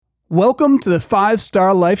Welcome to the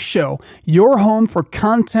 5-Star Life Show, your home for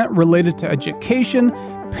content related to education,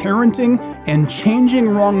 parenting, and changing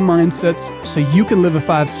wrong mindsets so you can live a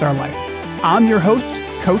 5-star life. I'm your host,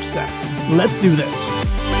 Coach Seth. Let's do this.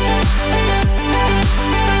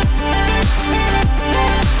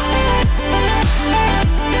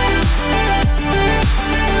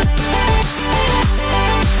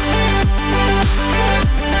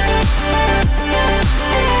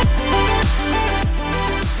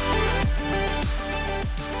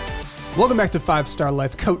 Welcome back to 5-Star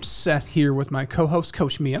Life. Coach Seth here with my co-host,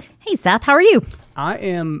 Coach Mia. Hey, Seth. How are you?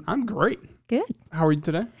 I'm great. Good. How are you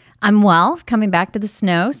today? I'm well. Coming back to the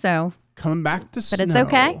snow, so. Coming back to snow. But it's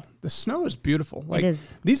okay. The snow is beautiful. It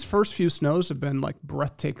is. These first few snows have been like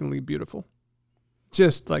breathtakingly beautiful.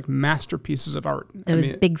 Just like masterpieces of art.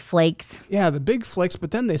 Those big flakes. Yeah, the big flakes,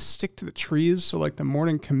 but then they stick to the trees. So like the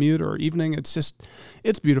morning commute or evening,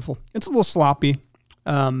 it's beautiful. It's a little sloppy.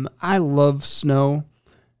 I love snow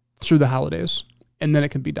through the holidays, and then it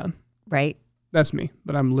can be done. Right. That's me,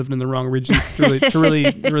 but I'm living in the wrong region to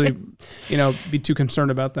really, be too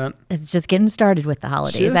concerned about that. It's just getting started with the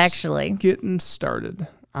holidays, actually. Getting started.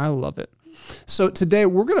 I love it. So today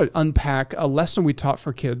we're going to unpack a lesson we taught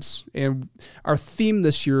for kids, and our theme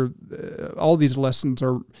this year, all these lessons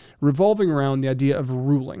are revolving around the idea of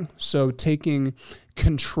ruling. So taking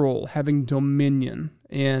control, having dominion,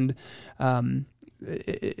 and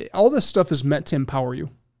all this stuff is meant to empower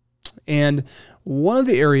you. And one of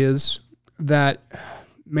the areas that,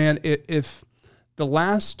 man, if the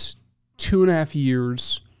last 2.5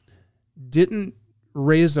 years didn't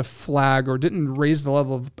raise a flag or didn't raise the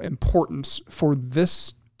level of importance for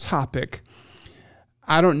this topic,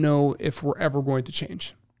 I don't know if we're ever going to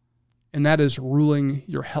change. And that is ruling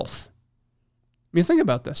your health. I mean, think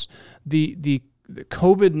about this. The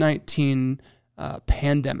COVID-19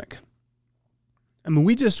 pandemic. I mean,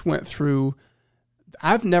 we just went through...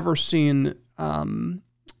 I've never seen,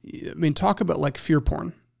 talk about like fear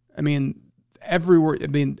porn. I mean, everywhere,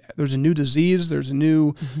 there's a new disease, there's a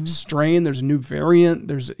new strain, there's a new variant,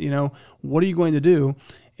 there's, what are you going to do?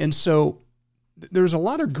 And so there's a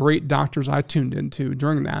lot of great doctors I tuned into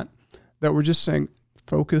during that were just saying,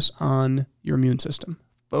 focus on your immune system,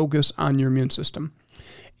 focus on your immune system.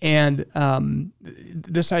 And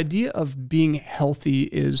this idea of being healthy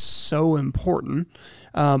is so important,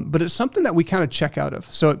 but it's something that we kind of check out of.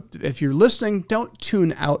 So if you're listening, don't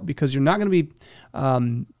tune out because you're not going to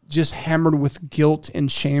be just hammered with guilt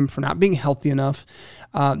and shame for not being healthy enough.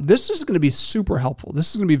 This is going to be super helpful. This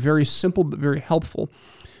is going to be very simple but very helpful.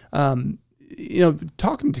 Talking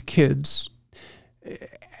to kids,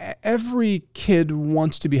 every kid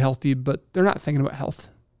wants to be healthy, but they're not thinking about health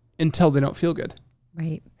until they don't feel good.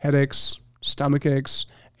 Right. Headaches, stomach aches,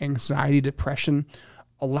 anxiety, depression.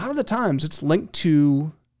 A lot of the times it's linked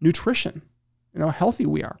to nutrition, how healthy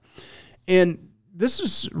we are. And this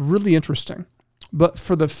is really interesting. But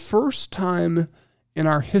for the first time in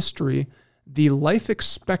our history, the life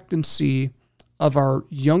expectancy of our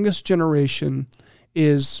youngest generation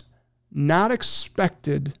is not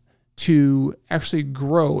expected to actually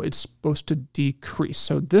grow. It's supposed to decrease.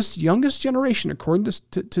 So this youngest generation, according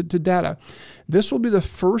to data, this will be the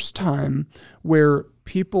first time where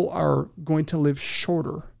people are going to live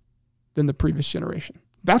shorter than the previous generation.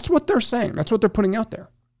 That's what they're saying. That's what they're putting out there,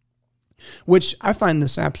 which I find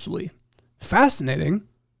this absolutely fascinating,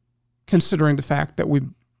 considering the fact that we're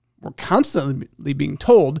constantly being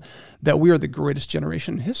told that we are the greatest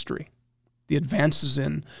generation in history. The advances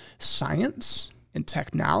in science, in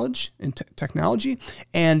technology,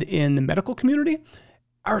 and in the medical community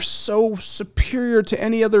are so superior to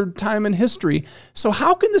any other time in history. So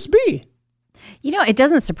how can this be? It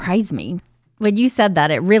doesn't surprise me. When you said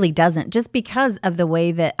that, it really doesn't. Just because of the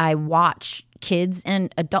way that I watch kids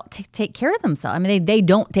and adults take care of themselves. I mean, they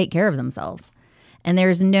don't take care of themselves. And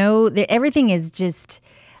everything is just...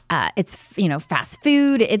 it's, fast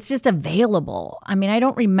food. It's just available. I mean, I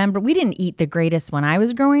don't remember. We didn't eat the greatest when I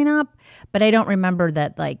was growing up, but I don't remember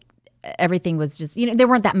that everything was just, there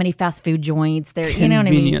weren't that many fast food joints there. You know what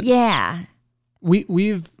I mean? Yeah.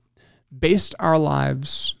 We've based our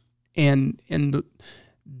lives and the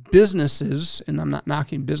businesses, and I'm not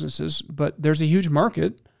knocking businesses, but there's a huge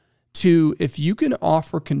market to, if you can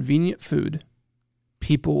offer convenient food,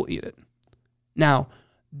 people will eat it. Now,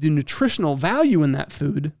 the nutritional value in that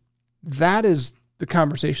food, that is the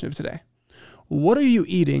conversation of today. What are you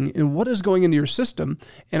eating and what is going into your system?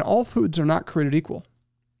 And all foods are not created equal.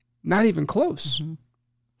 Not even close. Mm-hmm.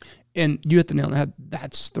 And you hit the nail on the head.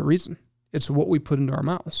 That's the reason. It's what we put into our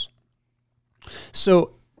mouths.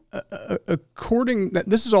 So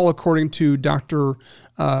this is all according to Dr.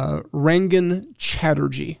 Rangan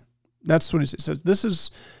Chatterjee. That's what it says. This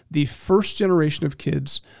is the first generation of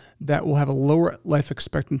kids that will have a lower life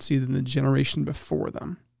expectancy than the generation before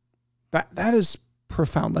them. That is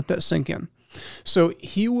profound. Let that sink in. So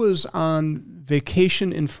he was on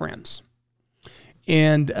vacation in France.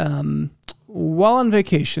 And while on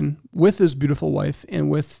vacation with his beautiful wife and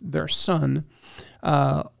with their son,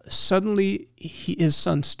 suddenly his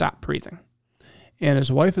son stopped breathing. And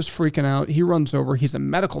his wife is freaking out. He runs over. He's a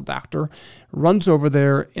medical doctor. Runs over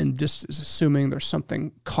there and just is assuming there's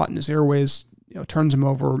something caught in his airways. Turns him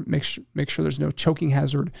over, makes sure there's no choking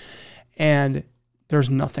hazard, and there's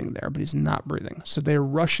nothing there, but he's not breathing. So they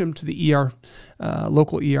rush him to the ER,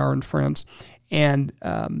 local ER in France, and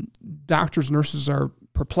doctors, nurses are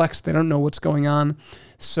perplexed. They don't know what's going on,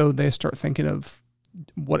 so they start thinking of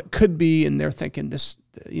what it could be, and they're thinking this,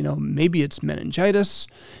 maybe it's meningitis,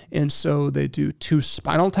 and so they do 2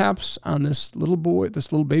 spinal taps on this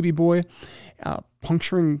little baby boy,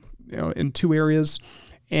 puncturing, in 2 areas,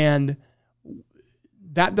 and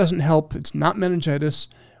that doesn't help. It's not meningitis.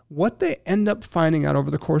 What they end up finding out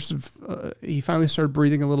over the course of, he finally started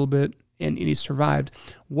breathing a little bit and he survived.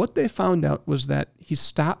 What they found out was that he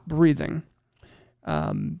stopped breathing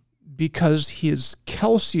because his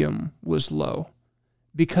calcium was low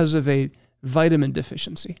because of a vitamin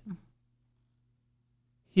deficiency.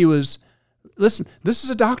 Listen, this is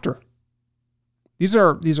a doctor. These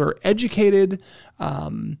are educated,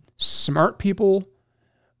 smart people,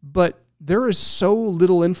 but there is so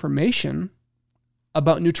little information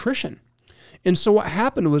about nutrition. And so what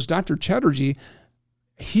happened was Dr. Chatterjee,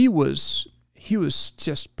 he was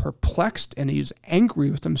just perplexed and he's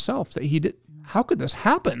angry with himself that how could this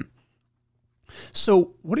happen?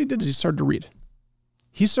 So what he did is he started to read.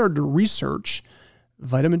 He started to research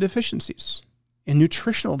vitamin deficiencies and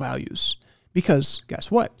nutritional values because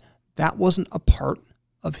guess what? That wasn't a part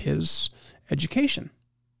of his education.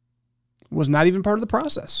 It was not even part of the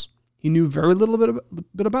process. He knew very little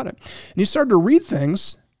bit about it. And he started to read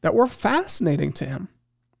things that were fascinating to him.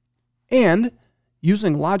 And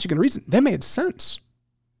using logic and reason, they made sense.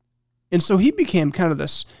 And so he became kind of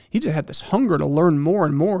he just had this hunger to learn more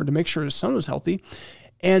and more to make sure his son was healthy.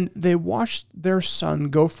 And they watched their son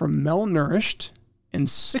go from malnourished and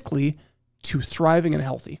sickly to thriving and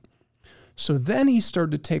healthy. So then he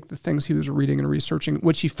started to take the things he was reading and researching,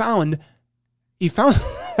 which he found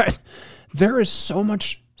that there is so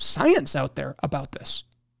much science out there about this.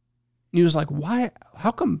 And he was like, why? How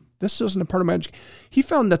come this isn't a part of my education? He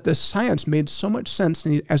found that this science made so much sense,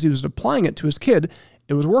 and as he was applying it to his kid,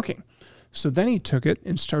 it was working. So then he took it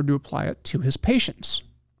and started to apply it to his patients.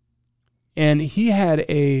 And he had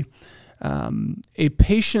a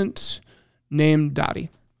patient named Dottie,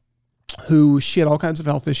 who she had all kinds of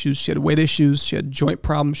health issues. She had weight issues. She had joint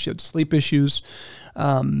problems. She had sleep issues.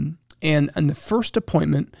 And in the first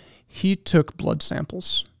appointment, he took blood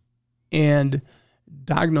samples and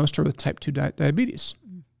diagnosed her with type 2 diabetes.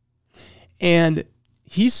 And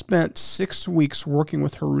he spent 6 weeks working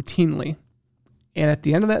with her routinely. And at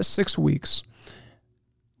the end of that 6 weeks,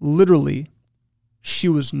 literally, she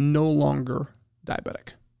was no longer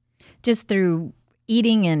diabetic. Just through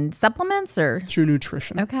eating and supplements or? Through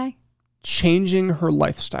nutrition. Okay. Changing her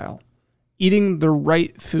lifestyle, eating the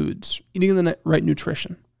right foods, eating the right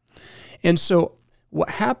nutrition. And so what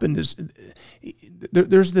happened is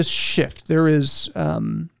there's this shift. There is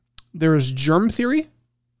germ theory,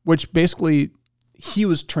 which basically he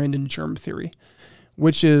was trained in germ theory,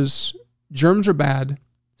 which is germs are bad,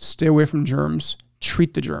 stay away from germs,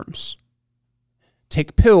 treat the germs.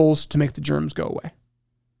 Take pills to make the germs go away.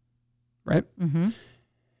 Right? Mm-hmm.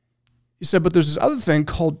 He said, but there's this other thing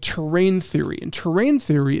called terrain theory. And terrain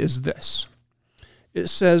theory is this. It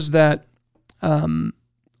says that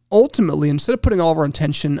ultimately, instead of putting all of our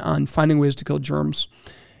attention on finding ways to kill germs,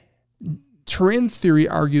 terrain theory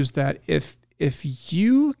argues that if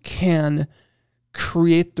you can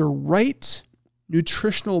create the right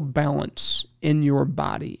nutritional balance in your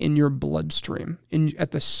body, in your bloodstream,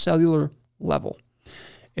 at the cellular level,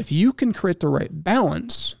 if you can create the right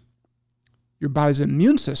balance, your body's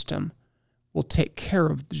immune system will take care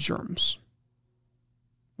of the germs,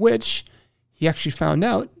 which he actually found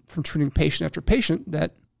out from treating patient after patient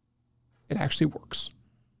that it actually works.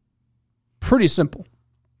 Pretty simple.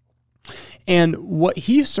 And what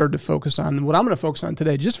he started to focus on, and what I'm going to focus on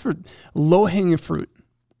today, just for low-hanging fruit,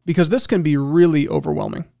 because this can be really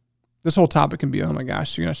overwhelming. This whole topic can be, oh my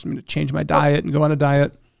gosh, you're going to ask me to change my diet and go on a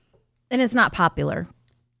diet. And it's not popular.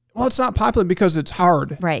 Well, it's not popular because it's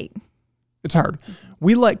hard. Right. It's hard.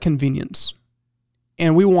 We like convenience.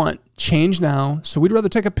 And we want change now, so we'd rather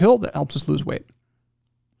take a pill that helps us lose weight.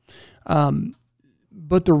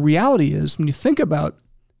 But the reality is, when you think about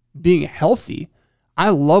being healthy, I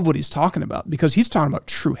love what he's talking about because he's talking about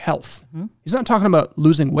true health. He's not talking about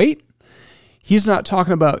losing weight. He's not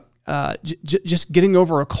talking about just getting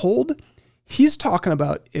over a cold. He's talking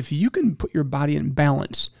about if you can put your body in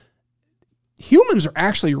balance. Humans are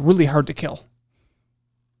actually really hard to kill.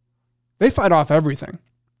 They fight off everything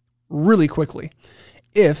really quickly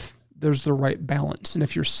if there's the right balance. And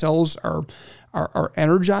if your cells are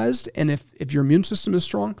energized and if your immune system is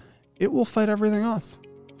strong, it will fight everything off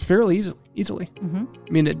fairly easily.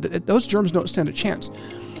 I mean, those germs don't stand a chance.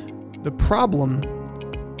 The problem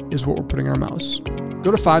is what we're putting in our mouths.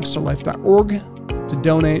 Go to 5starlife.org to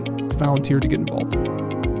donate, to volunteer, to get involved.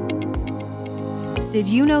 Did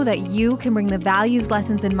you know that you can bring the values,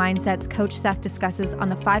 lessons, and mindsets Coach Seth discusses on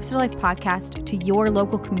the 5 Star Life podcast to your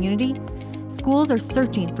local community? Schools are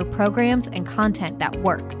searching for programs and content that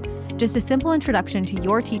work. Just a simple introduction to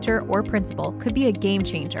your teacher or principal could be a game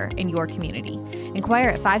changer in your community. Inquire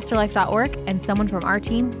at 5starlife.org and someone from our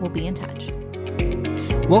team will be in touch.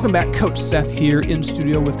 Welcome back. Coach Seth here in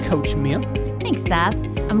studio with Coach Mia. Thanks, Seth.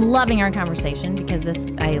 I'm loving our conversation because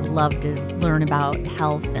I love to learn about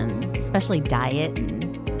health and especially diet.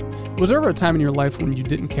 And was there ever a time in your life when you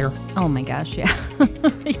didn't care? Oh my gosh, yeah.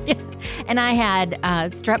 Yeah. And I had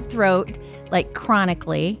strep throat, like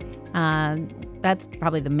chronically. That's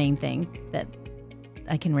probably the main thing that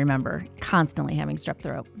I can remember, constantly having strep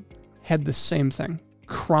throat. Had the same thing,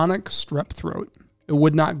 chronic strep throat. It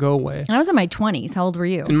would not go away. And I was in my 20s. How old were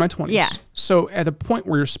you? In my 20s. Yeah. So at the point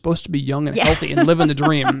where you're supposed to be young and healthy and living the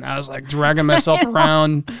dream, I was like dragging myself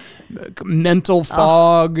around, mental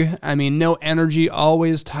fog. I mean, no energy,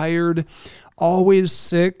 always tired, always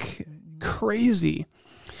sick, crazy.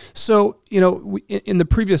 So, in the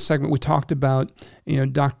previous segment, we talked about,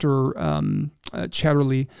 Dr.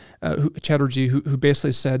 Chatterjee, who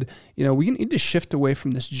basically said, we need to shift away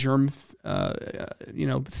from this germ,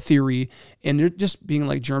 theory, and they're just being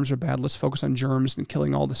like germs are bad. Let's focus on germs and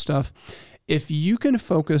killing all the stuff. If you can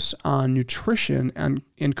focus on nutrition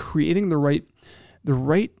and creating the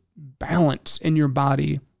right balance in your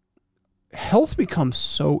body, health becomes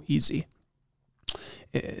so easy.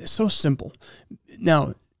 It's so simple.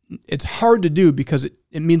 Now, it's hard to do because it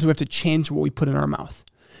means we have to change what we put in our mouth.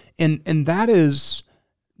 And that is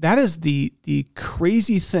the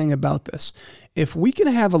crazy thing about this. If we can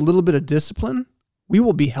have a little bit of discipline, we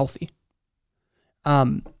will be healthy.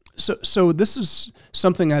 So this is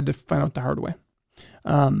something I had to find out the hard way.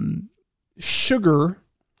 Sugar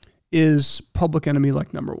is public enemy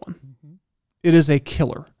like number one. Mm-hmm. It is a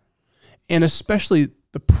killer. And especially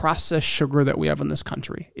the processed sugar that we have in this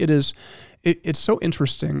country. It's so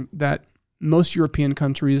interesting that most European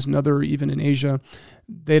countries and even in Asia,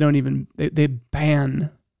 they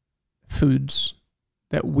ban foods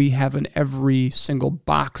that we have in every single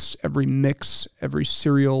box, every mix, every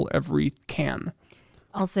cereal, every can.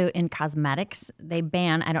 Also in cosmetics, they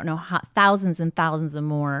ban, I don't know, thousands and thousands of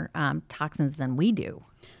more toxins than we do.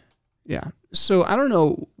 Yeah. So I don't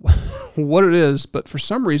know what it is, but for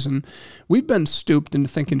some reason, we've been stooped into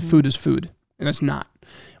thinking food is food, and it's not.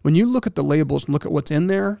 When you look at the labels and look at what's in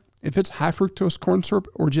there, if it's high fructose corn syrup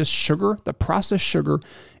or just sugar, the processed sugar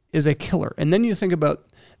is a killer. And then you think about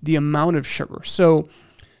the amount of sugar. So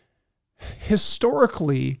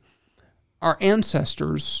historically, our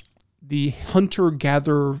ancestors, the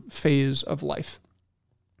hunter-gatherer phase of life,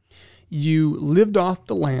 you lived off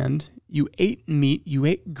the land, you ate meat, you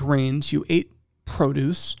ate grains, you ate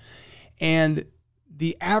produce, and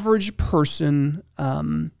the average person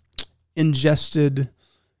ingested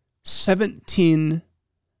 17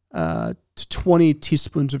 to 20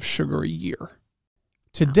 teaspoons of sugar a year.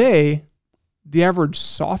 Today, the average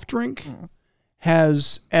soft drink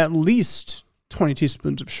has at least 20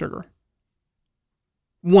 teaspoons of sugar.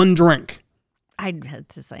 One drink. I'd have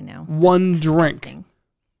to say no. One That's drink. disgusting.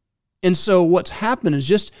 And so what's happened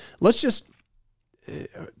is let's just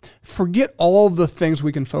forget all the things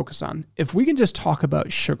we can focus on. If we can just talk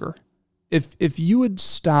about sugar, if you would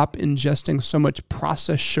stop ingesting so much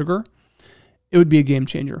processed sugar, it would be a game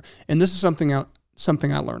changer. And this is something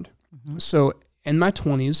I learned. Mm-hmm. So in my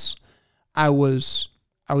 20s, I was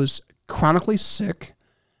chronically sick.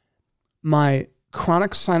 My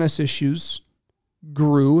chronic sinus issues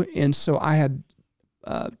grew, and so I had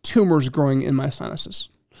tumors growing in my sinuses.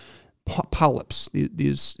 Polyps.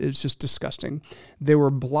 These, it's just disgusting. They were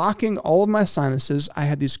blocking all of my sinuses. I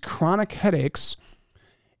had these chronic headaches,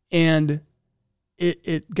 and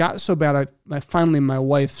it got so bad. Finally, my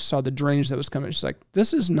wife saw the drainage that was coming. She's like,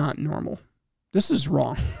 "This is not normal. This is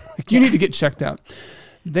wrong. You need to get checked out."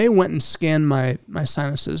 They went and scanned my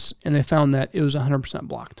sinuses, and they found that it was 100%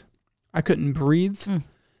 blocked. I couldn't breathe.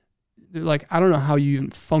 they're like, I don't know how you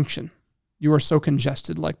even function. You are so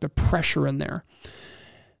congested, like the pressure in there.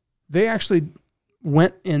 They actually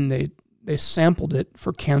went and they sampled it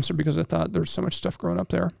for cancer because I thought there's so much stuff growing up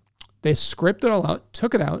there. They scraped it all out,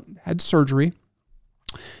 took it out, had surgery.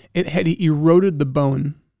 It had eroded the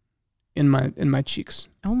bone in my cheeks.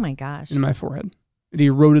 Oh my gosh. In my forehead. It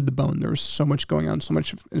eroded the bone. There was so much going on, so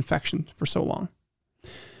much infection for so long.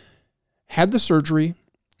 Had the surgery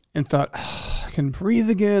and thought, I can breathe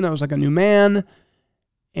again. I was like a new man.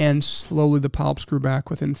 And slowly the polyps grew back.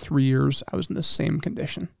 Within 3 years, I was in the same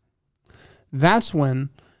condition. That's when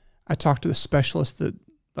I talked to the specialist, that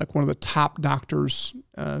like one of the top doctors,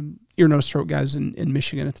 ear, nose, throat guys in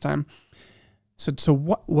Michigan at the time. Said, so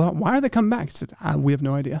why are they coming back? He said, we have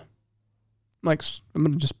no idea. I'm like, I'm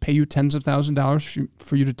going to just pay you tens of thousands of dollars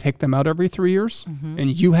for you to take them out every 3 years, and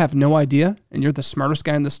you have no idea, and you're the smartest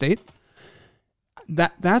guy in the state.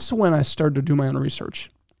 That's when I started to do my own research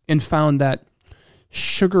and found that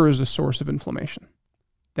sugar is a source of inflammation,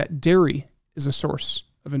 that dairy is a source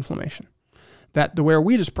of inflammation, that the way our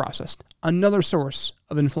wheat is processed, another source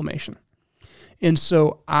of inflammation. And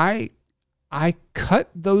so I cut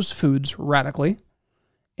those foods radically,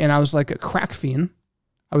 and I was like a crack fiend.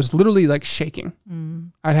 I was literally like shaking.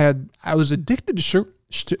 I was addicted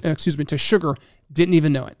to sugar, didn't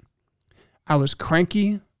even know it. I was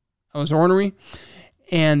cranky, I was ornery,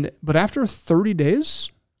 but after 30 days,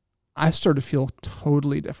 I started to feel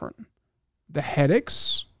totally different. The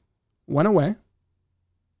headaches went away.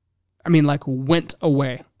 I mean, like went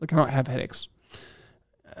away. Like I don't have headaches.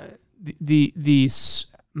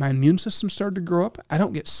 My immune system started to grow up. I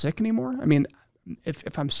don't get sick anymore. I mean,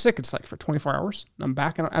 if I'm sick, it's like for 24 hours and I'm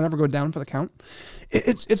back. I never go down for the count.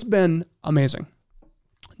 It's been amazing.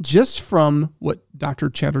 Just from what Dr.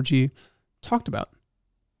 Chatterjee talked about.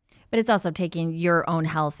 But it's also taking your own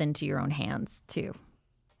health into your own hands too.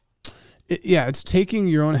 It's taking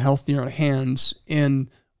your own health in your own hands. And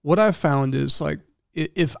what I've found is like,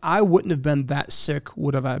 if I wouldn't have been that sick,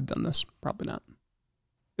 would have I done this? Probably not.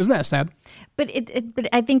 Isn't that sad? But but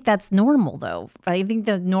I think that's normal, though. I think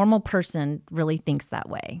the normal person really thinks that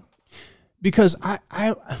way. Because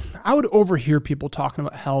I would overhear people talking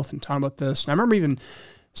about health and talking about this. And I remember even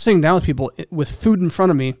sitting down with people with food in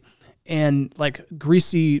front of me and like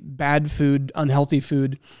greasy, bad food, unhealthy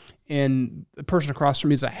food. And the person across from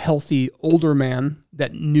me is a healthy, older man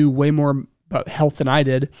that knew way more about health than I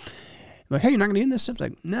did. I'm like, hey, you're not going to eat this? I was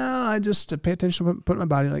like, no, I just pay attention to what I put in my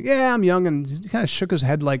body. Like, yeah, I'm young. And he kind of shook his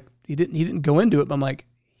head like he didn't go into it. But I'm like,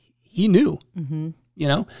 he knew, you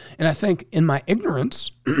know? And I think in my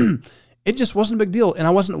ignorance, it just wasn't a big deal. And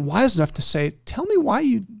I wasn't wise enough to say, tell me why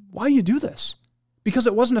you do this. Because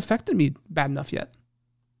it wasn't affecting me bad enough yet.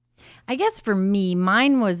 I guess for me,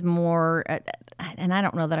 mine was more, and I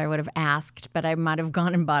don't know that I would have asked, but I might have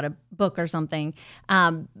gone and bought a book or something.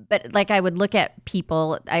 But like I would look at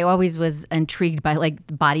people, I always was intrigued by like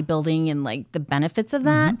bodybuilding and like the benefits of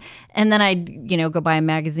that. And then I'd, go buy a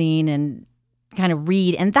magazine and kind of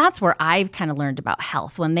read. And that's where I've kind of learned about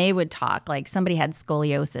health. When they would talk, like somebody had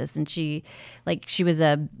scoliosis and she was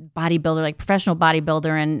a bodybuilder, like professional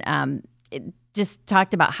bodybuilder. And it just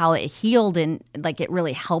talked about how it healed and like it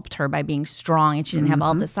really helped her by being strong, and she didn't have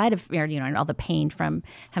all the side of, and all the pain from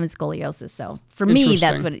having scoliosis. So for me,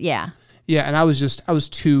 that's what, yeah. And I was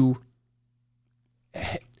too,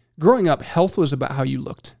 growing up, health was about how you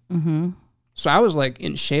looked. So I was like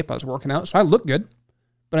in shape, I was working out, so I looked good,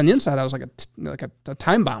 but on the inside, I was like a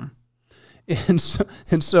time bomb. And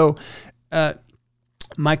so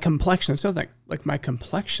my complexion, that's the other thing, like my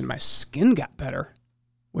complexion, my skin got better,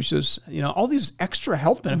 which is, all these extra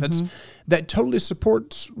health benefits that totally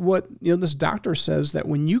supports what, this doctor says, that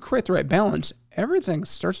when you create the right balance, everything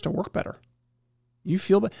starts to work better. You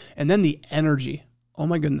feel better. And then the energy. Oh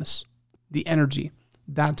my goodness. The energy.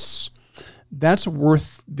 That's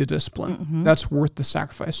worth the discipline. That's worth the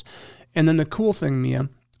sacrifice. And then the cool thing, Mia,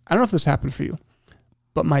 I don't know if this happened for you,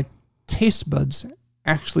 but my taste buds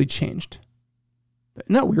actually changed.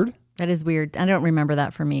 Isn't that weird? That is weird. I don't remember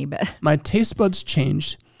that for me, but my taste buds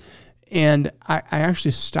changed, and I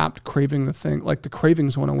actually stopped craving the thing. Like the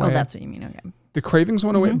cravings went away. Oh, that's what you mean. Okay. The cravings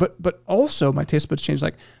went away, but also my taste buds changed.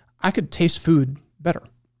 Like I could taste food better.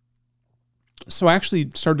 So I actually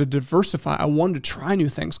started to diversify. I wanted to try new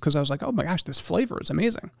things because I was like, oh my gosh, this flavor is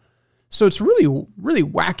amazing. So it's really, really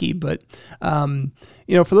wacky. But,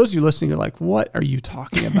 for those of you listening, you're like, what are you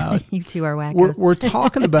talking about? You two are wackos. We're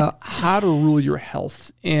talking about how to rule your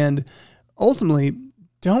health. And ultimately,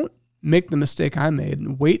 don't make the mistake I made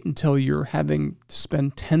and wait until you're having to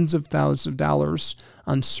spend tens of thousands of dollars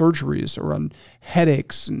on surgeries or on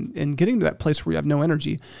headaches and getting to that place where you have no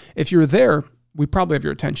energy. If you're there, we probably have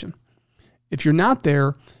your attention. If you're not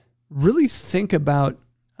there, really think about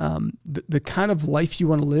the kind of life you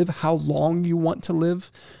want to live, how long you want to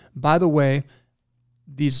live. By the way,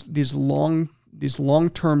 these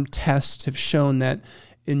long-term tests have shown that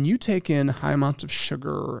when you take in high amounts of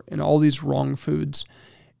sugar and all these wrong foods,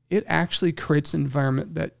 it actually creates an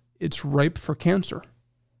environment that it's ripe for cancer.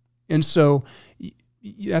 And so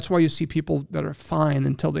that's why you see people that are fine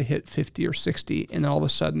until they hit 50 or 60, and then all of a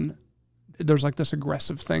sudden there's like this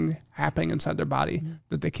aggressive thing happening inside their body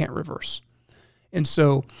that they can't reverse. And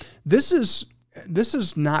so this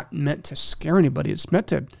is not meant to scare anybody. It's meant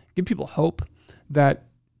to give people hope that,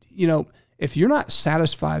 if you're not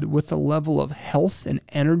satisfied with the level of health and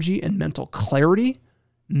energy and mental clarity,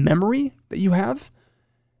 memory that you have,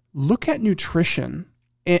 look at nutrition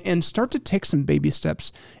and start to take some baby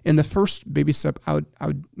steps. And the first baby step I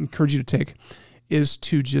would encourage you to take is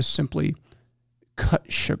to just simply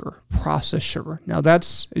cut sugar, processed sugar. Now you're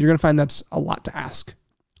going to find that's a lot to ask.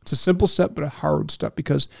 It's a simple step, but a hard step,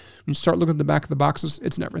 because when you start looking at the back of the boxes,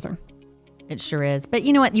 it's in everything. It sure is. But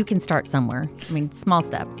you know what? You can start somewhere. I mean, small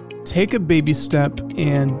steps. Take a baby step,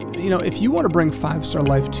 and if you want to bring 5-Star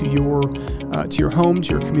Life to your home,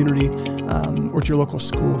 to your community, or to your local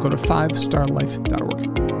school, go to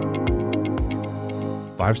 5starlife.org.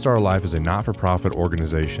 5-Star Life is a not-for-profit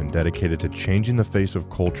organization dedicated to changing the face of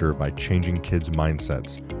culture by changing kids'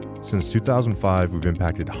 mindsets. Since 2005, we've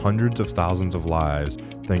impacted hundreds of thousands of lives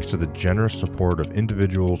thanks to the generous support of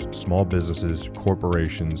individuals, small businesses,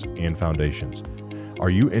 corporations, and foundations.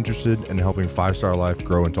 Are you interested in helping 5-Star Life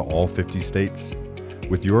grow into all 50 states?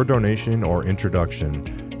 With your donation or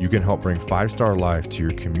introduction, you can help bring 5-Star Life to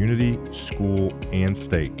your community, school, and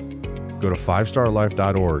state. Go to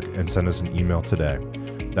 5starlife.org and send us an email today.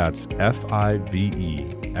 That's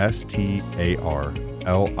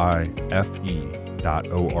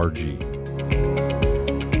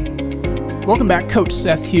FIVESTARLIFE.org. Welcome back. Coach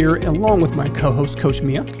Seth here, along with my co-host, Coach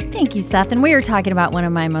Mia. Thank you, Seth. And we are talking about one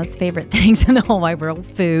of my most favorite things in the whole wide world,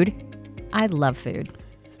 food. I love food.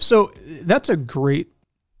 So that's a great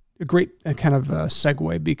kind of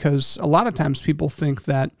segue, because a lot of times people think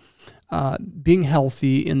that being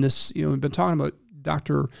healthy in this, we've been talking about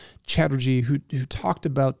Dr. Chatterjee, who talked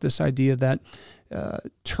about this idea that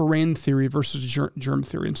terrain theory versus germ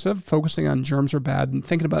theory. Instead of focusing on germs are bad and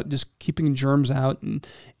thinking about just keeping germs out and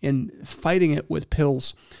fighting it with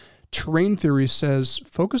pills, terrain theory says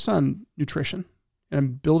focus on nutrition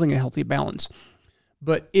and building a healthy balance.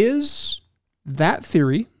 But is that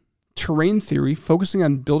theory, terrain theory, focusing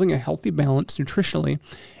on building a healthy balance nutritionally,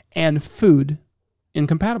 and food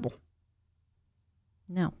incompatible?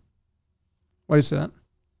 No. Why do you say that?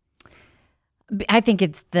 I think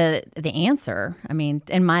it's the answer. I mean,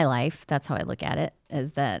 in my life, that's how I look at it,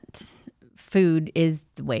 is that food is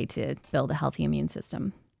the way to build a healthy immune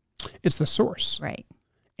system. It's the source. Right.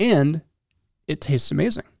 And it tastes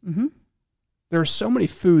amazing. Mm-hmm. There are so many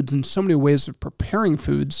foods and so many ways of preparing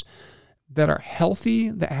foods that are healthy,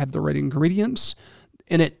 that have the right ingredients,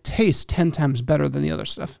 and it tastes 10 times better than the other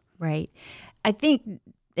stuff. Right. I think,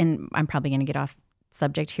 and I'm probably going to get off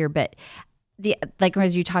subject here, but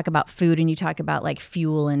as you talk about food and you talk about like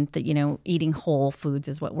fuel and eating whole foods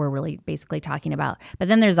is what we're really basically talking about. But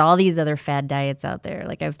then there's all these other fad diets out there.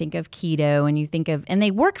 Like I think of keto, and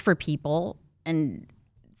they work for people. And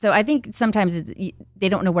so I think sometimes they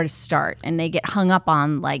don't know where to start, and they get hung up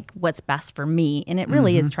on like what's best for me. And it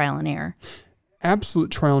really is trial and error.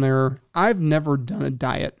 Absolute trial and error. I've never done a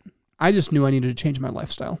diet. I just knew I needed to change my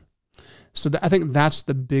lifestyle. So I think that's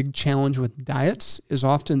the big challenge with diets, is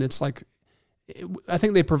often it's like, I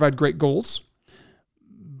think they provide great goals,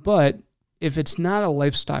 but if it's not a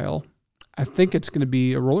lifestyle, I think it's going to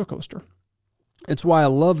be a roller coaster. It's why I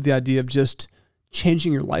love the idea of just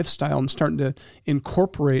changing your lifestyle and starting to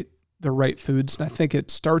incorporate the right foods. And I think it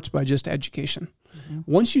starts by just education. Mm-hmm.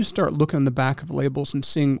 Once you start looking on the back of labels and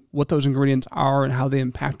seeing what those ingredients are and how they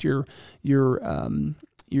impact your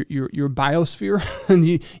biosphere,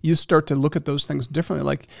 and you start to look at those things differently.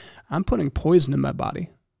 Like, I'm putting poison in my body,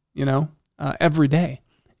 every day,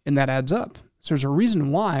 and that adds up. So there's a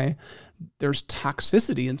reason why there's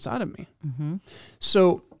toxicity inside of me. Mm-hmm.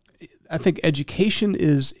 So I think education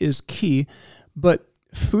is key, but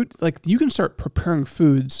food, like you can start preparing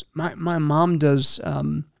foods. My mom does,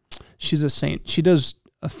 she's a saint. She does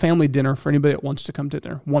a family dinner for anybody that wants to come to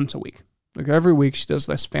dinner once a week. Like every week she does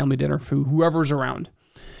this family dinner for whoever's around.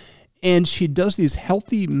 And she does these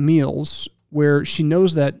healthy meals where she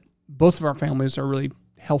knows that both of our families are really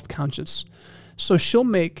health conscious. So she'll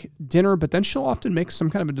make dinner, but then she'll often make some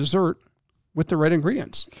kind of a dessert with the right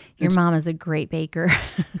ingredients. Your mom is a great baker.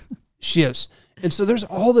 She is. And so there's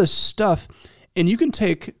all this stuff. And you can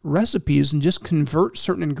take recipes and just convert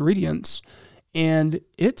certain ingredients, and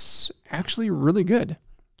it's actually really good.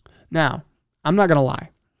 Now, I'm not going to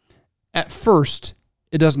lie. At first,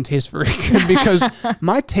 it doesn't taste very good because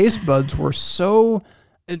my taste buds were so,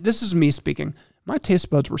 this is me speaking, my taste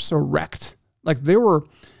buds were so wrecked. Like they were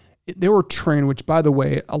trained, which by the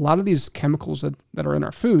way, a lot of these chemicals that are in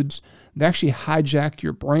our foods, they actually hijack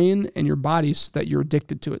your brain and your body so that you're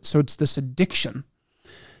addicted to it. So it's this addiction.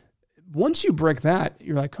 Once you break that,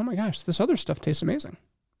 you're like, oh my gosh, this other stuff tastes amazing.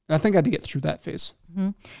 And I think I had to get through that phase. Mm-hmm.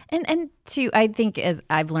 And too, I think as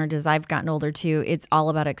I've learned as I've gotten older too, it's all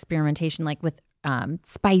about experimentation, like with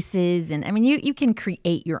spices. And I mean, you can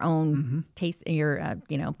create your own taste, your,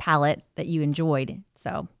 palate that you enjoyed.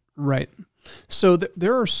 So. Right. So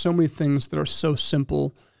there are so many things that are so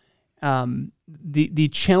simple. The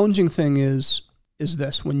challenging thing is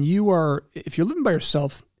this: if you're living by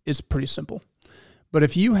yourself, it's pretty simple. But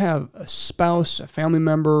if you have a spouse, a family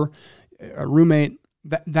member, a roommate,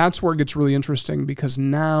 that's where it gets really interesting because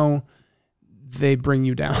now they bring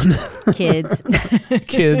you down.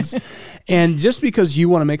 Kids. And just because you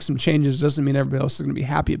want to make some changes doesn't mean everybody else is going to be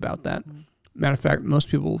happy about that. Matter of fact, most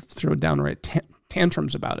people throw downright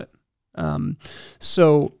tantrums about it.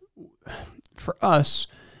 So for us,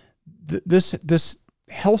 this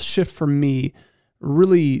health shift for me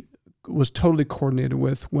really was totally coordinated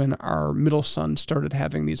with when our middle son started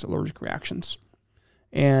having these allergic reactions.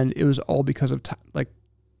 And it was all because of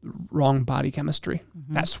wrong body chemistry.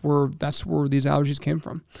 Mm-hmm. That's where these allergies came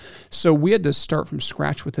from. So we had to start from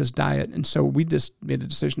scratch with his diet. And so we just made a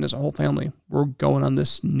decision as a whole family. We're going on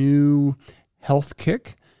this new health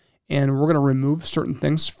kick, and we're going to remove certain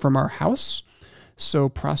things from our house. So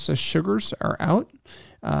processed sugars are out.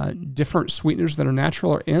 Different sweeteners that are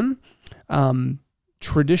natural are in.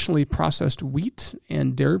 Traditionally processed wheat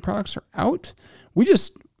and dairy products are out. We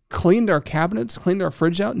just cleaned our cabinets, cleaned our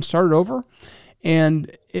fridge out, and started over.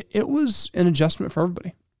 And it was an adjustment for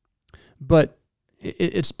everybody. But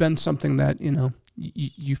it's been something that,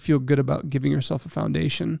 you feel good about giving yourself a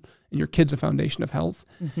foundation and your kids a foundation of health.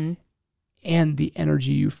 Mm-hmm. And the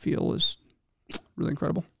energy you feel is really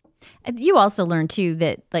incredible. You also learned, too,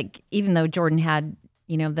 that, even though Jordan had,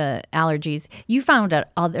 the allergies, you found out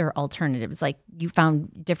other alternatives. Like, you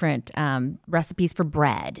found different recipes for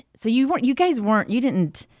bread. So you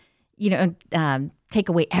didn't take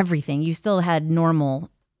away everything. You still had normal.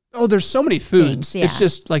 Oh, there's so many foods. Things, yeah. It's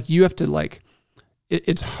just you have to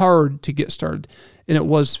it's hard to get started. And it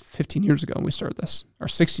was 15 years ago when we started this, or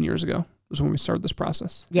 16 years ago was when we started this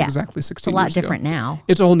process. Yeah. Exactly 16 years ago. It's a lot different now.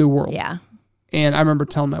 It's a whole new world. Yeah. And I remember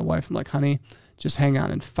telling my wife, I'm like, honey, just hang on.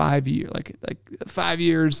 In 5 years, 5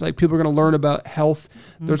 years, people are going to learn about health.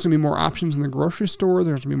 Mm-hmm. There's going to be more options in the grocery store.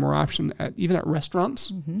 There's going to be more option even at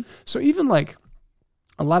restaurants. Mm-hmm. So even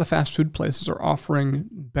a lot of fast food places are offering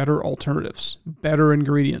better alternatives, better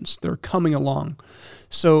ingredients. They're coming along.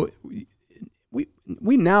 So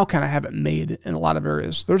we now kind of have it made in a lot of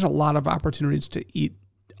areas. There's a lot of opportunities to eat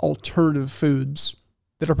alternative foods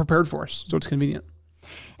that are prepared for us. So it's convenient.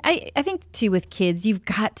 I think, too, with kids, you've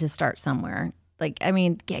got to start somewhere.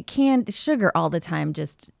 Canned sugar all the time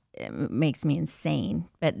just makes me insane.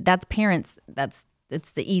 But that's parents,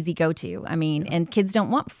 it's the easy go-to. I mean, and kids don't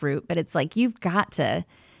want fruit, but it's you've got to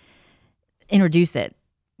introduce it.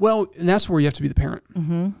 Well, and that's where you have to be the parent.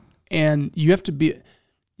 Mm-hmm. And you have to be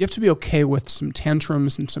okay with some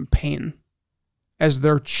tantrums and some pain as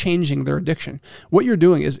they're changing their addiction. What you're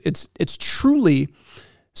doing is it's truly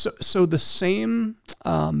so the same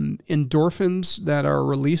endorphins that are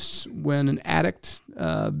released when an addict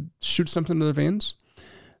shoots something into their veins,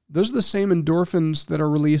 those are the same endorphins that are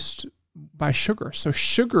released by sugar. So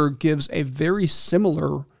sugar gives a very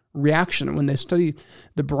similar reaction. When they study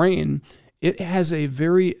the brain, it has a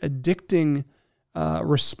very addicting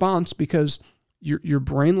response because your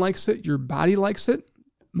brain likes it, your body likes it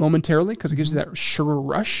momentarily because it gives you that sugar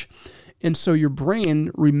rush. And so your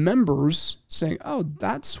brain remembers saying, oh,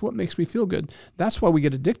 that's what makes me feel good. That's why we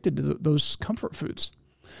get addicted to those comfort foods.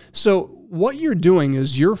 So what you're doing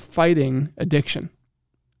is you're fighting addiction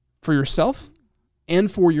for yourself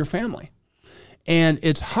and for your family. And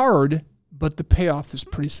it's hard, but the payoff is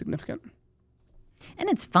pretty significant. And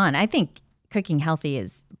it's fun. I think cooking healthy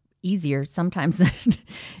is easier sometimes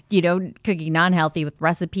than, cooking non-healthy with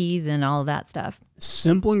recipes and all of that stuff.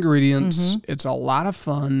 Simple ingredients. Mm-hmm. It's a lot of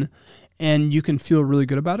fun, and you can feel really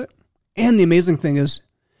good about it. And the amazing thing is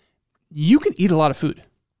you can eat a lot of food.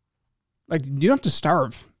 You don't have to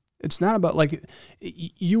starve. It's not about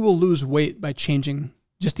you will lose weight by changing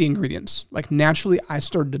just the ingredients. Naturally, I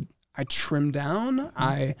trimmed down.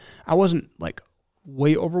 I wasn't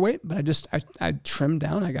way overweight, but I trimmed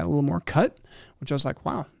down. I got a little more cut, which I was like,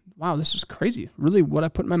 wow, this is crazy. Really, what I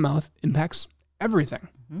put in my mouth impacts everything.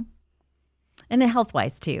 Mm-hmm. And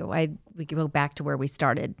health-wise too. We can go back to where we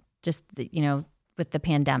started, just with the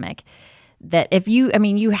pandemic. That if you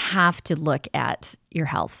have to look at your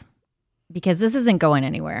health because this isn't going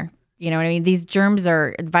anywhere. You know what I mean? These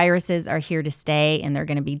viruses are here to stay, and they're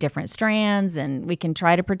going to be different strands, and we can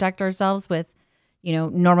try to protect ourselves with,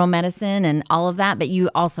 normal medicine and all of that. But you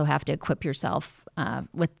also have to equip yourself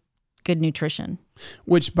with good nutrition.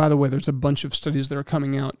 Which, by the way, there's a bunch of studies that are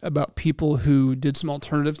coming out about people who did some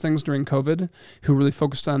alternative things during COVID, who really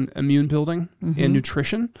focused on immune building and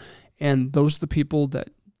nutrition. And those are the people that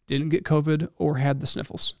didn't get COVID or had the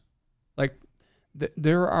sniffles. Like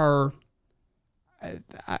there are,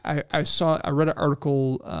 I read an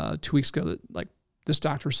article 2 weeks ago that like this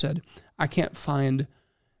doctor said,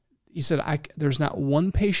 there's not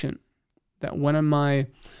one patient that went on my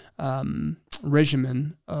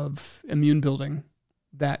regimen of immune building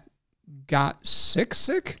that got sick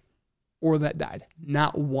or that died.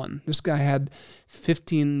 Not one. This guy had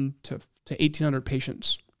 1,500 to 1,800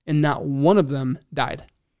 patients, and not one of them died.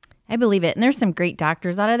 I believe it. And there's some great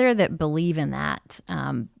doctors out there that believe in that.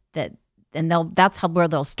 That's where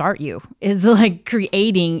they'll start you, is like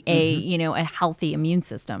creating a healthy immune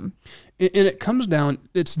system. And it comes down,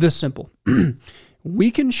 it's this simple.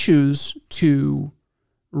 We can choose to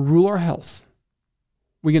rule our health.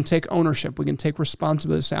 We can take ownership. We can take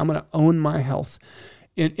responsibility, say, I'm going to own my health.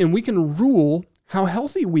 And we can rule how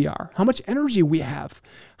healthy we are, how much energy we have,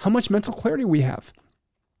 how much mental clarity we have.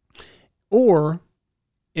 Or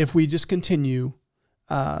if we just continue,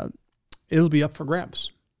 it'll be up for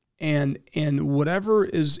grabs. And whatever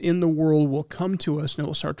is in the world will come to us and it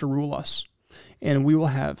will start to rule us. And we will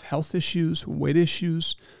have health issues, weight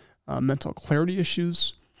issues, mental clarity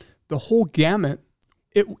issues, the whole gamut.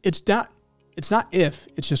 It's not if,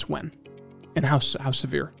 it's just when and how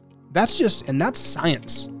severe. That's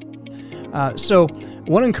science. So I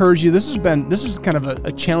want to encourage you. This is kind of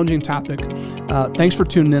a challenging topic. Thanks for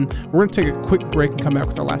tuning in. We're going to take a quick break and come back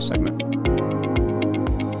with our last segment.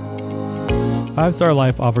 5 Star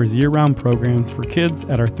Life offers year-round programs for kids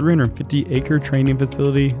at our 350-acre training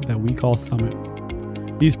facility that we call Summit.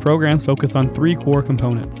 These programs focus on 3 core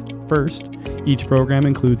components. First, each program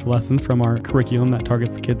includes lessons from our curriculum that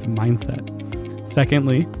targets kids' mindset.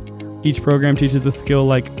 Secondly, each program teaches a skill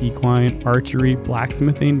like equine, archery,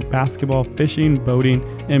 blacksmithing, basketball, fishing, boating,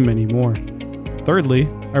 and many more. Thirdly,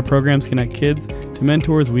 our programs connect kids to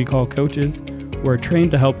mentors we call coaches, who are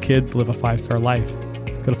trained to help kids live a 5-star life.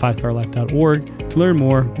 Go to 5starlife.org to learn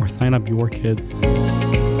more or sign up your kids.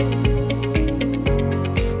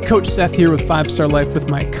 Coach Seth here with 5 Star Life with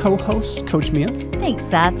my co-host, Coach Mia. Thanks,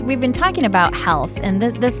 Seth. We've been talking about health, and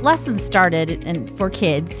this lesson started for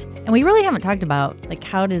kids, and we really haven't talked about like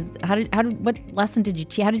what lesson did you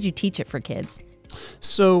teach? How did you teach it for kids?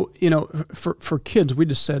 So for kids, we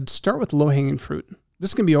just said start with low-hanging fruit.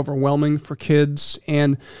 This can be overwhelming for kids,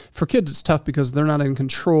 and for kids it's tough because they're not in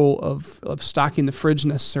control of stocking the fridge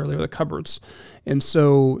necessarily or the cupboards. And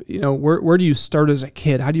so, where do you start as a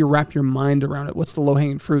kid? How do you wrap your mind around it? What's the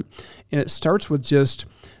low-hanging fruit? And it starts with just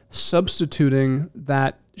substituting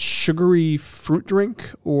that sugary fruit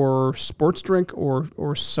drink or sports drink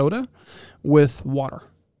or soda with water.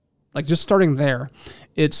 Like just starting there.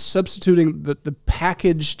 It's substituting the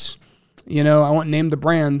packaged, I won't name the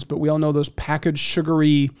brands, but we all know those packaged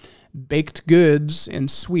sugary baked goods and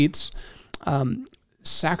sweets,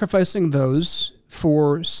 sacrificing those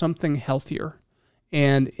for something healthier.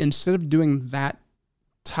 And instead of doing that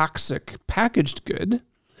toxic packaged good,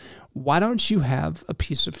 why don't you have a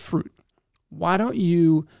piece of fruit? Why don't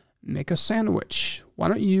you make a sandwich? Why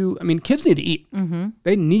don't you, kids need to eat. Mm-hmm.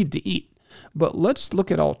 They need to eat. But let's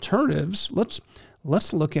look at alternatives.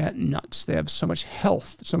 Let's look at nuts. They have so much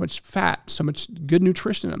health, so much fat, so much good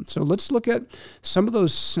nutrition in them. So let's look at some of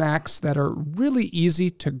those snacks that are really easy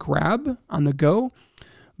to grab on the go,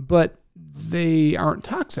 but they aren't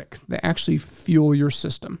toxic. They actually fuel your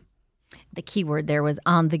system. The key word there was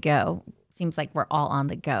on the go. Seems like we're all on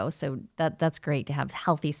the go. So that's great to have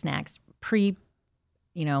healthy snacks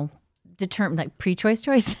determine like pre-choice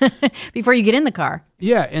before you get in the car.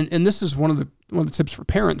 Yeah, and this is one of the tips for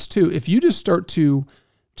parents too. If you just start to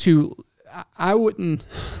I wouldn't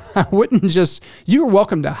just, you're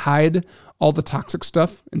welcome to hide all the toxic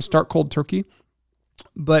stuff and start cold turkey.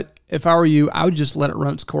 But if I were you, I would just let it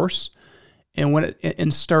run its course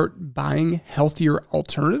and start buying healthier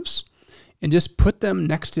alternatives and just put them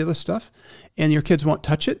next to the other stuff, and your kids won't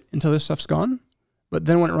touch it until this stuff's gone. But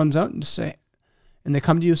then when it runs out, and they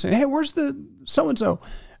come to you saying, hey, where's the so-and-so?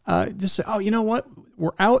 just say, oh, you know what?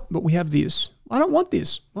 We're out, but we have these. I don't want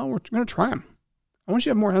these. Well, we're going to try them. I want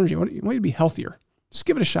you to have more energy. I want you to be healthier. Just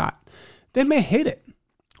give it a shot. They may hate it,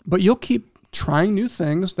 but you'll keep trying new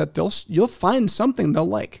things that you'll find something they'll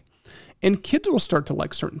like. And kids will start to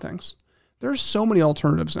like certain things. There are so many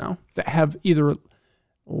alternatives now that have either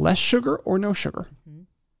less sugar or no sugar.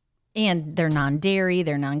 And they're non-dairy,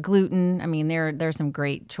 they're non-gluten. I mean, there's some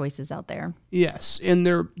great choices out there. Yes, and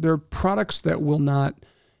they're products that will not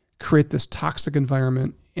create this toxic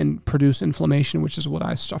environment and produce inflammation, which is what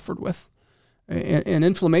I suffered with. And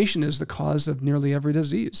inflammation is the cause of nearly every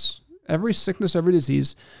disease. Every sickness, every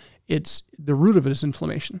disease, it's the root of it is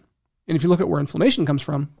inflammation. And if you look at where inflammation comes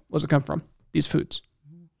from, what does it come from? These foods.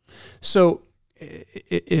 So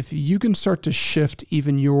if you can start to shift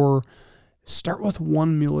even start with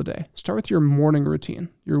one meal a day. Start with your morning routine,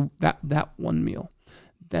 that one meal.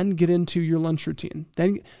 Then get into your lunch routine.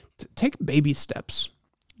 Then take baby steps.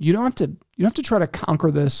 You don't have to try to conquer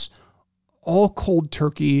this all cold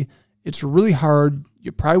turkey. It's really hard.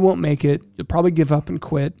 You probably won't make it. You'll probably give up and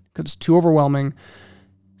quit because it's too overwhelming.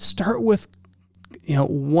 Start with,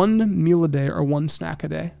 one meal a day or one snack a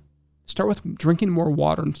day. Start with drinking more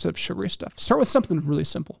water instead of sugary stuff. Start with something really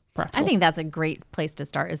simple, practical. I think that's a great place to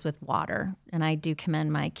start is with water. And I do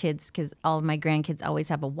commend my kids because all of my grandkids always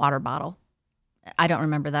have a water bottle. I don't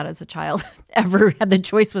remember that as a child ever. The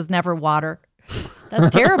choice was never water.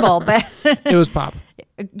 That's terrible. But it was pop.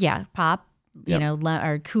 Yeah, pop. Yep.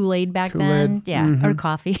 Or Kool-Aid back Kool-Aid. then. Yeah, or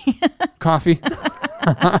coffee. Coffee.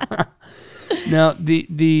 Now,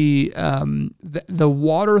 the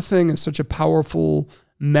water thing is such a powerful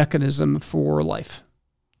mechanism for life.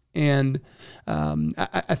 And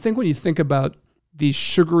I think when you think about these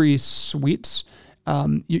sugary sweets,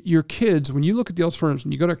 your kids, when you look at the alternatives,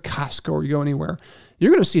 when you go to Costco or you go anywhere,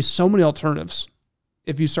 you're going to see so many alternatives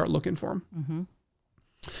if you start looking for them. Mm-hmm.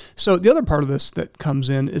 So the other part of this that comes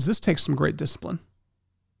in is this takes some great discipline.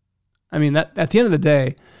 I mean, that at the end of the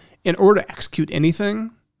day, in order to execute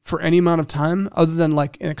anything for any amount of time, other than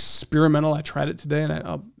like an experimental, I tried it today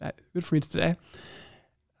and good for you today.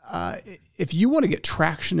 If you want to get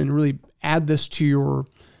traction and really add this to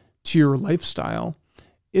your lifestyle,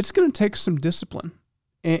 it's going to take some discipline.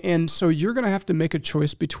 And so you're going to have to make a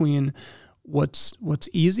choice between what's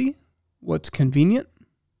easy, what's convenient,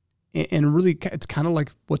 and really it's kind of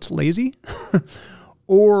like what's lazy,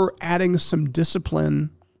 or adding some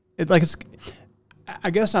discipline. I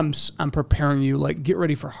guess I'm preparing you, like, get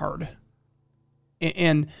ready for hard.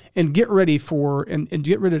 And get ready and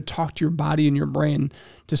get ready to talk to your body and your brain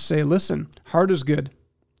to say, listen, hard is good.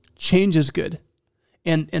 Change is good.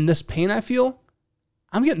 And this pain I feel,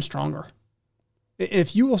 I'm getting stronger.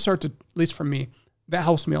 If you will start to, at least for me, that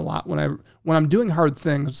helps me a lot when I'm doing hard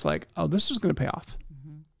things. It's like, oh, this is going to pay off.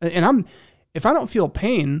 Mm-hmm. And if I don't feel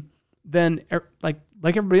pain, then like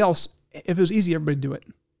everybody else, if it was easy, everybody do it.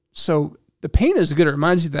 So the pain is good. It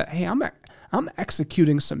reminds you that, hey, I'm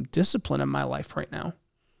executing some discipline in my life right now.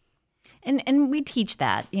 And we teach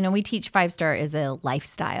that. We teach 5-Star is a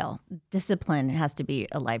lifestyle. Discipline has to be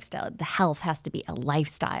a lifestyle. The health has to be a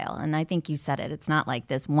lifestyle. And I think you said it. It's not like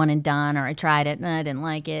this one and done, or I tried it and I didn't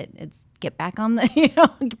like it. It's get back on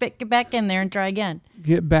get back in there and try again.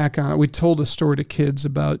 Get back on it. We told a story to kids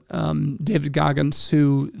about David Goggins,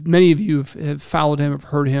 who many of you have followed him, have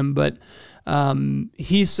heard him, but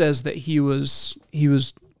he says that he was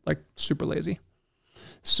like super lazy.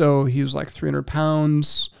 So he was like 300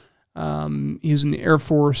 pounds. He was in the Air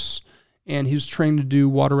Force, and he was trained to do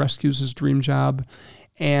water rescues, his dream job.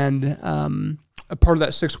 And a part of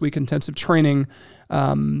that 6-week intensive training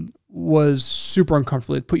was super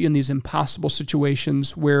uncomfortable. It put you in these impossible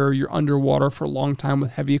situations where you're underwater for a long time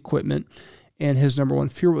with heavy equipment, and his number one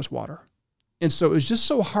fear was water. And so it was just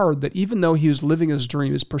so hard that even though he was living his dream,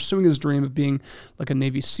 he was pursuing his dream of being like a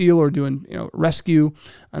Navy SEAL or doing rescue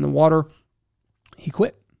on the water, he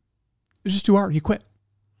quit. It was just too hard. He quit.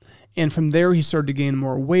 And from there, he started to gain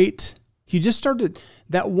more weight. He just started,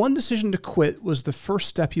 that one decision to quit was the first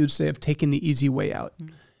step, you would say, of taking the easy way out.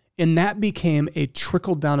 Mm-hmm. And that became a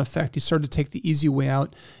trickle-down effect. He started to take the easy way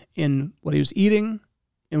out in what he was eating,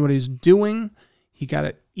 in what he was doing. He got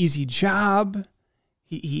an easy job.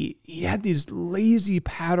 He had these lazy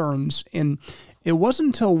patterns. And it wasn't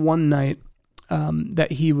until one night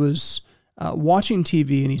that he was watching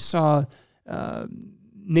TV and he saw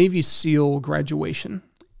Navy SEAL graduation.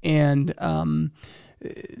 And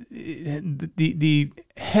the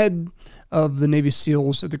head of the Navy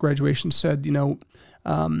SEALs at the graduation said,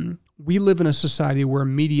 we live in a society where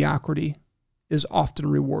mediocrity is often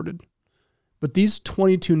rewarded. But these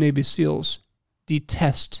 22 Navy SEALs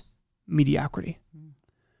detest mediocrity.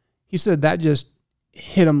 He said that just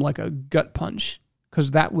hit him like a gut punch,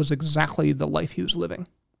 because that was exactly the life he was living.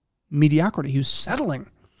 Mediocrity. He was settling.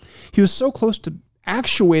 He was so close to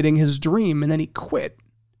actuating his dream, and then he quit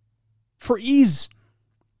for ease.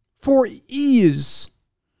 For ease.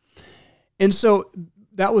 And so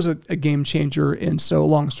that was a game changer. And so,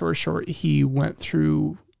 long story short, he went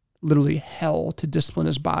through literally hell to discipline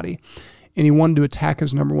his body. And he wanted to attack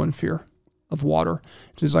his number one fear of water.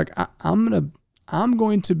 So he's like, I'm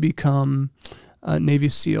going to become a Navy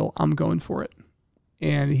SEAL. I'm going for it.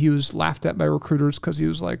 And he was laughed at by recruiters because he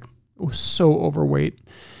was like, so overweight.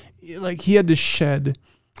 Like, he had to shed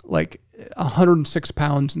like 106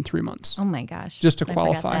 pounds in 3 months. Oh my gosh. Just to I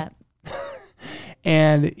qualify. forgot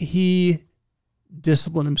And he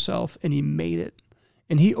disciplined himself, and he made it.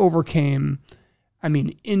 And he overcame,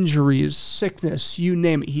 injuries, sickness, you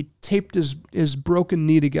name it. He taped his broken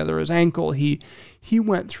knee together, his ankle. He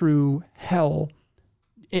went through hell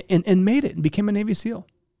and made it and became a Navy SEAL.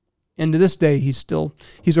 And to this day, he's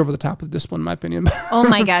over the top of discipline, in my opinion. Oh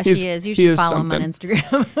my gosh, he is. You should follow him on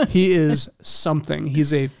Instagram. He is something.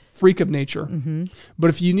 He's a freak of nature. Mm-hmm. But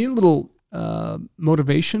if you need a little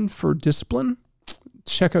motivation for discipline,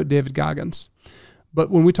 check out David Goggins. But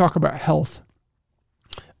when we talk about health,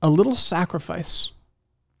 a little sacrifice,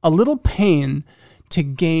 a little pain to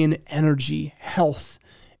gain energy, health,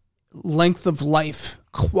 length of life,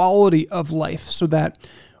 quality of life, so that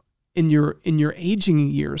in your aging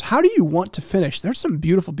years, how do you want to finish? There's some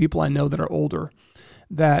beautiful people I know that are older,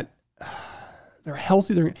 that they're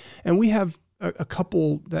healthy, and we have a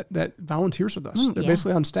couple that volunteers with us. They're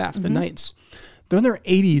basically on staff the nights. They're in their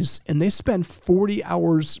 80s, and they spend 40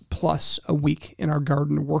 hours plus a week in our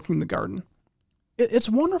garden, working the garden. It's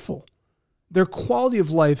wonderful. Their quality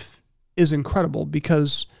of life is incredible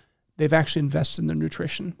because they've actually invested in their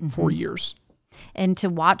nutrition for years. And to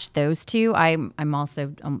watch those two, I'm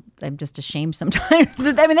also I'm just ashamed sometimes.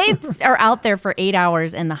 They are out there for 8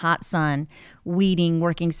 hours in the hot sun, weeding,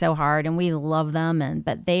 working so hard, and we love them.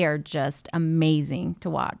 But they are just amazing to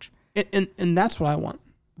watch. And that's what I want.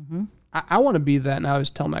 Mm-hmm. I want to be that. And I always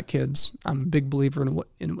tell my kids, I'm a big believer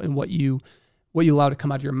in what you allow to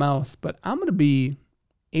come out of your mouth. But I'm going to be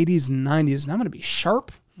 80s and 90s, and I'm going to be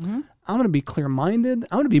sharp. Mm-hmm. I'm going to be clear-minded.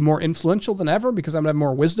 I'm going to be more influential than ever because I'm going to have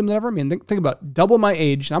more wisdom than ever. Think about double my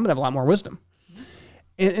age, and I'm going to have a lot more wisdom.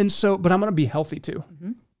 Mm-hmm. And so, but I'm going to be healthy too.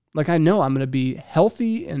 Mm-hmm. Like, I know I'm going to be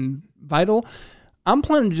healthy and vital. I'm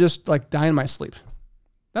planning to just like die in my sleep.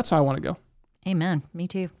 That's how I want to go. Amen. Me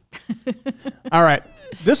too. All right.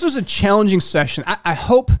 This was a challenging session. I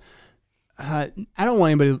hope, I don't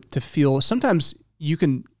want anybody to feel, sometimes you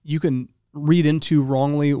can read into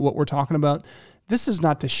wrongly what we're talking about. This is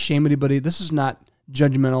not to shame anybody. This is not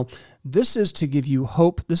judgmental. This is to give you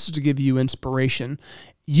hope. This is to give you inspiration.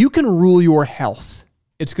 You can rule your health.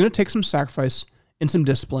 It's going to take some sacrifice and some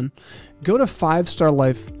discipline. Go to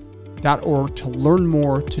 5starlife.org to learn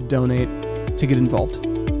more, to donate, to get involved.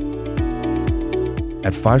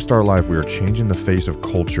 At 5 Star Life, we are changing the face of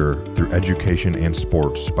culture through education and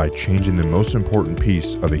sports by changing the most important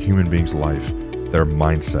piece of a human being's life, their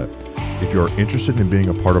mindset. If you are interested in being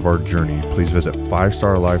a part of our journey, please visit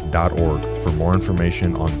 5starlife.org for more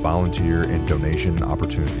information on volunteer and donation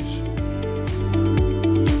opportunities.